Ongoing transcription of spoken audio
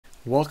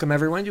Welcome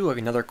everyone to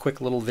another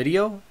quick little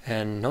video,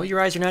 and no, your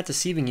eyes are not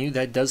deceiving you.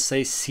 That does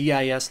say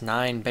CIS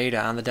 9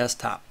 beta on the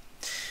desktop.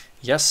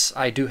 Yes,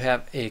 I do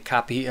have a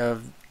copy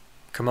of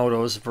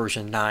Comodo's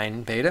version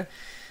 9 beta,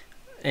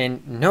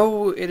 and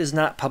no, it is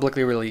not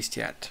publicly released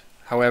yet.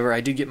 However,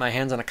 I did get my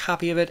hands on a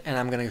copy of it, and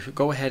I'm going to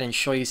go ahead and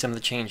show you some of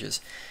the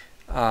changes.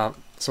 So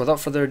without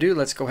further ado,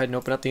 let's go ahead and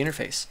open up the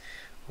interface.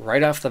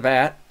 Right off the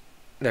bat,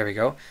 there we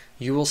go,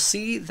 you will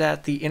see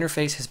that the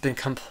interface has been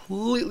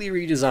completely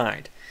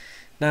redesigned.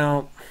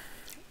 Now,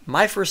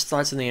 my first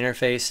thoughts on the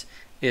interface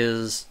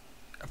is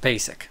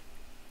basic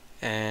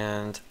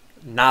and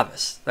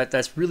novice.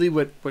 That's really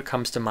what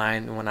comes to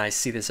mind when I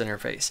see this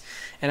interface.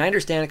 And I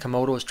understand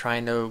Comodo is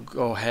trying to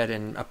go ahead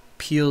and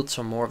appeal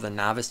to more of the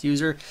novice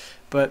user,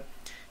 but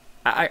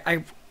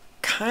I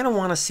kind of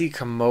want to see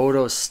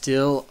Comodo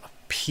still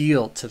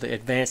appeal to the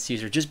advanced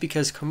user, just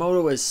because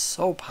Comodo is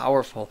so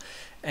powerful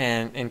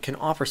and can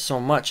offer so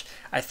much.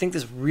 I think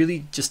this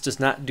really just does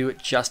not do it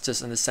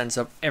justice in the sense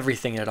of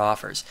everything it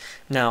offers.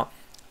 Now,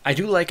 I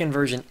do like in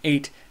version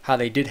 8 how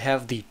they did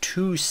have the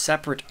two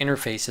separate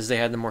interfaces. They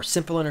had the more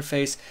simple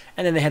interface,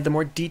 and then they had the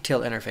more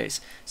detailed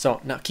interface.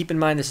 So now keep in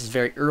mind, this is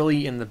very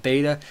early in the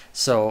beta,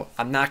 so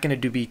I'm not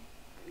going to be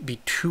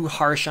too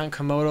harsh on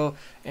Comodo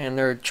and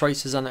their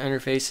choices on the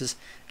interfaces,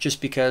 just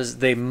because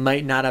they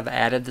might not have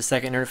added the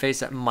second interface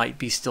that might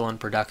be still in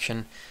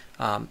production.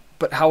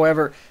 But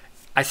however,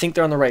 I think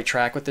they're on the right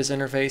track with this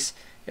interface,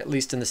 at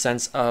least in the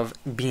sense of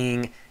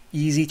being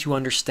easy to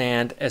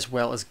understand as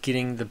well as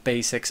getting the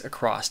basics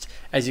across.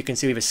 As you can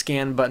see, we have a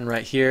scan button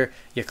right here.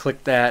 You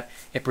click that,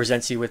 it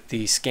presents you with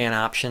the scan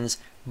options.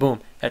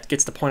 Boom, that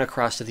gets the point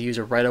across to the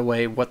user right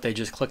away what they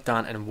just clicked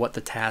on and what the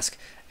task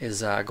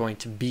is going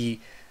to be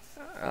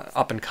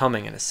up and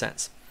coming in a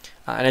sense.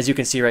 And as you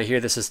can see right here,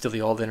 this is still the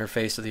old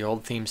interface or the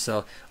old theme.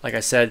 So like I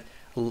said,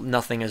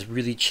 nothing has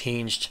really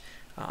changed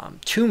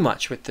too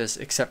much with this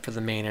except for the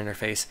main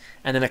interface,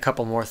 and then a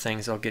couple more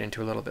things I'll get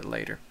into a little bit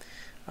later.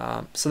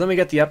 So then we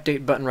got the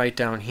update button right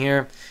down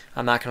here.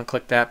 I'm not going to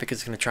click that because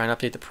it's going to try and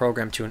update the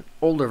program to an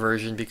older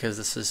version, because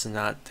this is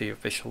not the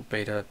official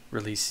beta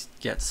release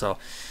yet. So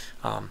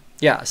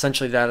yeah,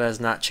 essentially that has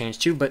not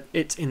changed too, but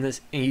it's in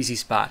this easy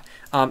spot.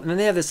 And then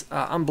they have this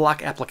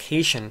Unblock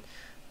application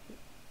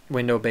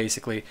window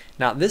basically.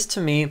 Now this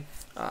to me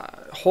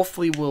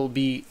hopefully will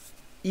be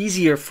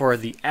easier for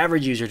the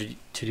average user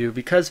to do,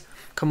 because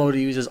Comodo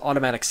uses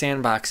automatic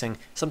sandboxing.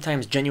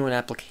 Sometimes genuine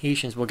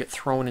applications will get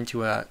thrown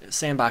into a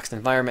sandboxed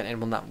environment and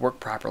will not work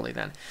properly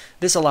then.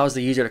 This allows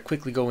the user to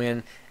quickly go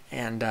in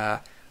and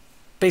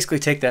basically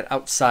take that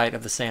outside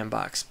of the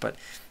sandbox. But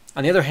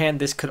on the other hand,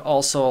 this could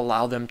also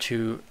allow them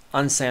to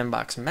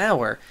unsandbox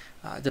malware,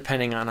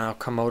 depending on how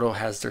Comodo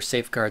has their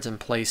safeguards in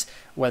place,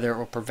 whether it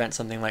will prevent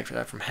something like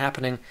that from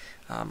happening,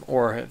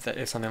 or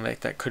if something like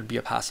that could be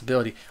a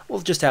possibility.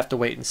 We'll just have to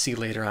wait and see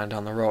later on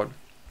down the road.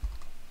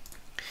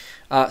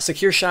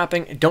 Secure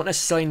shopping, don't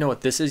necessarily know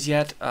what this is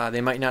yet. They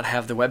might not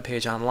have the web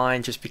page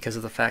online just because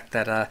of the fact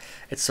that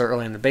it's so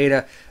early in the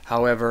beta.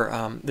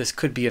 However, this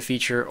could be a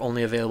feature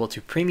only available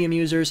to premium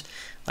users.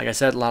 Like I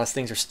said, a lot of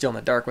things are still in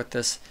the dark with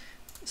this,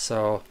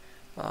 so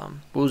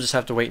we'll just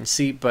have to wait and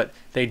see. But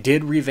they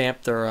did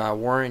revamp their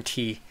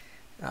warranty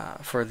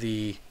for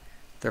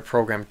their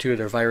program too,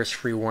 their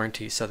virus-free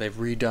warranty. So they've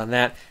redone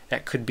that.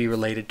 That could be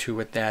related to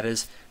what that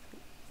is.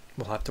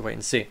 We'll have to wait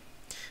and see.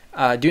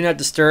 Do not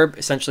disturb,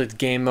 essentially it's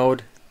game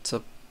mode.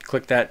 So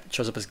click that, it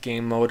shows up as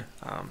game mode.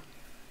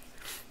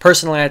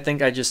 Personally, I think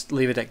I just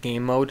leave it at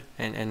game mode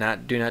and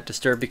not do not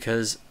disturb,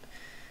 because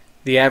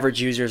the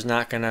average user is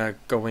not going to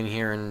go in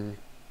here and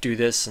do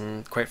this,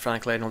 and quite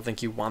frankly I don't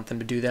think you want them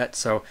to do that,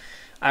 so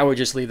I would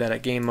just leave that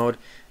at game mode.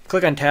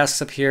 Click on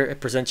tasks up here,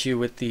 it presents you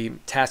with the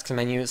tasks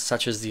menu,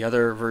 such as the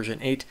other version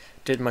 8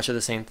 did much of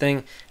the same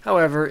thing.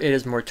 However, it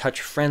is more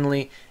touch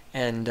friendly,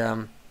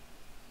 and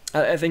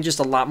I think just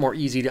a lot more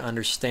easy to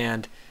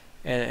understand,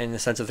 in the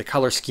sense of the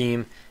color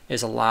scheme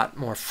is a lot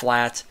more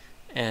flat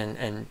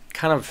and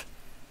kind of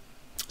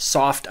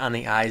soft on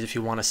the eyes, if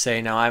you want to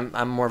say. Now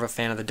I'm more of a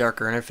fan of the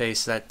darker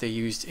interface that they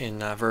used in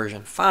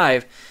version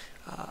 5,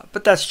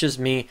 but that's just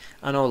me.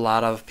 I know a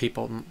lot of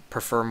people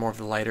prefer more of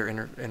the lighter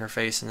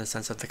interface in the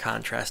sense of the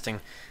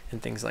contrasting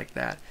and things like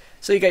that.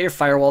 So you got your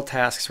firewall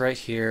tasks right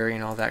here, you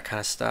know, that kind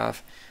of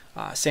stuff.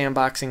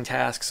 Sandboxing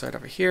tasks right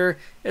over here,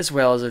 as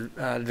well as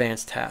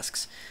advanced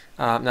tasks.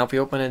 Now if we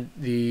open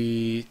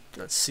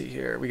let's see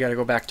here, we got to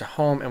go back to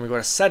home and we go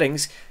to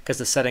settings, because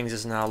the settings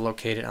is now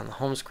located on the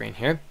home screen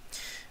here.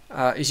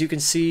 As you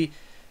can see,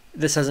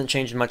 this hasn't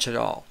changed much at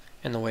all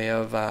in the way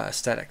of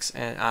aesthetics,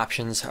 and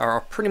options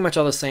are pretty much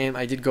all the same.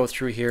 I did go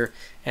through here,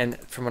 and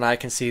from what I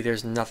can see,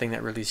 there's nothing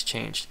that really's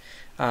changed.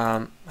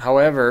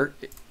 However,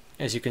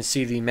 as you can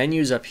see, the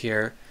menus up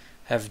here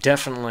have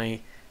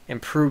definitely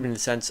improved in the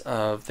sense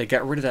of they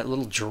got rid of that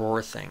little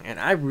drawer thing, and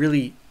I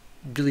really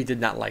did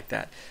not like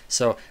that.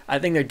 So I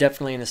think they're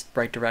definitely in the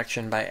right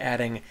direction by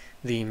adding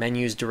the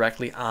menus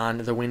directly on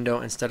the window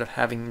instead of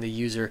having the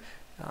user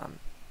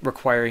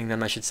requiring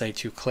them, I should say,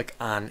 to click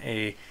on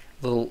a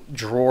little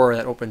drawer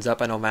that opens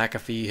up. I know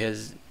McAfee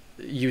has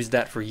used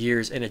that for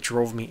years, and it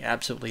drove me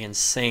absolutely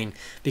insane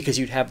because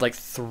you'd have like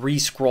 3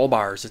 scroll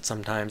bars at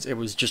sometimes. It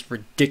was just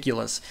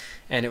ridiculous,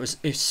 and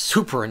it's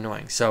super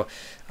annoying. So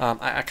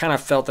I kind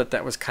of felt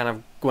that was kind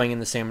of going in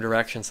the same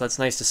direction. So it's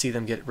nice to see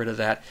them get rid of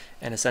that,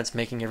 in a sense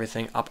making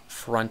everything up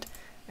front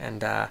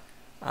and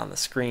on the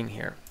screen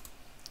here.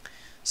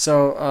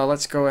 So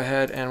let's go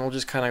ahead and we'll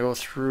just kind of go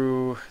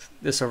through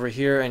this over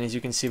here, and as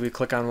you can see, we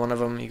click on one of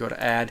them, you go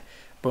to add,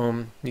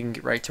 boom, you can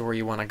get right to where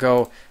you want to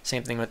go.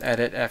 Same thing with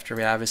edit. After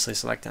we obviously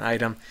select an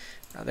item,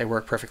 they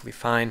work perfectly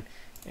fine,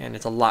 and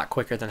it's a lot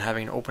quicker than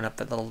having to open up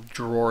that little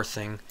drawer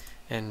thing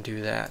and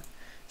do that.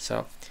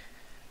 So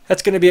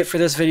that's going to be it for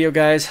this video,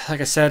 guys.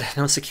 Like I said,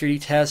 no security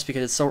test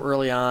because it's so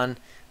early on.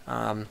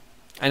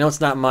 I know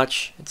it's not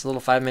much, it's a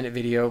little 5-minute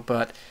video,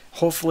 but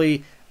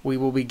hopefully we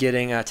will be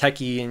getting a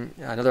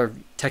another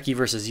techie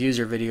versus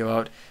user video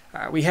out.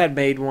 We had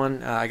made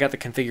one. I got the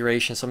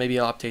configuration, so maybe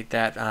I'll update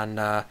that on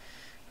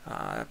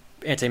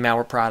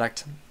anti-malware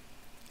product.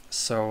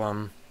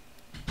 So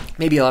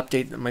maybe I'll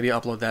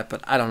upload that,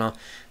 but I don't know.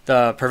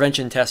 The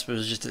prevention test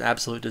was just an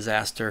absolute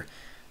disaster,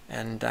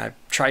 and I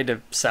tried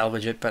to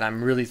salvage it, but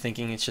I'm really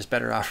thinking it's just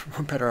better off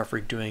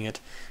redoing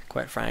it.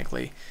 Quite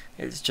frankly,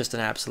 it's just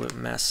an absolute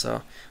mess.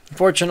 So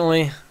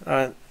unfortunately,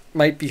 you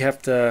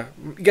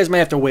guys might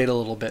have to wait a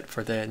little bit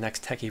for the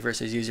next techie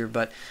versus user,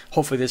 but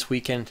hopefully this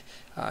weekend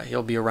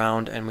he'll be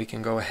around and we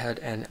can go ahead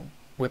and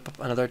whip up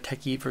another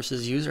techie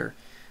versus user.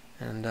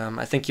 And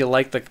I think you'll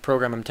like the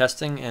program I'm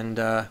testing, and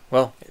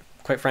well,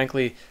 quite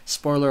frankly,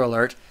 spoiler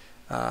alert,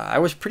 I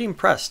was pretty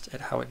impressed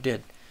at how it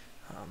did.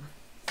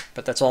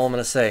 But that's all I'm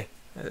going to say,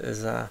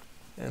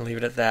 and leave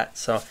it at that.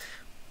 So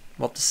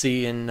we'll have to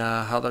see in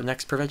how the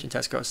next prevention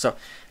test goes. So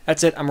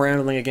that's it. I'm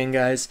rambling again,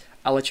 guys.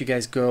 I'll let you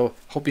guys go.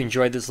 Hope you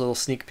enjoyed this little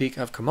sneak peek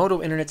of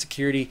Comodo Internet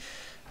Security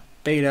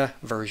Beta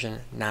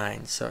version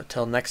 9. So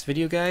till next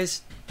video,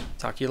 guys,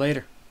 talk to you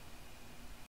later.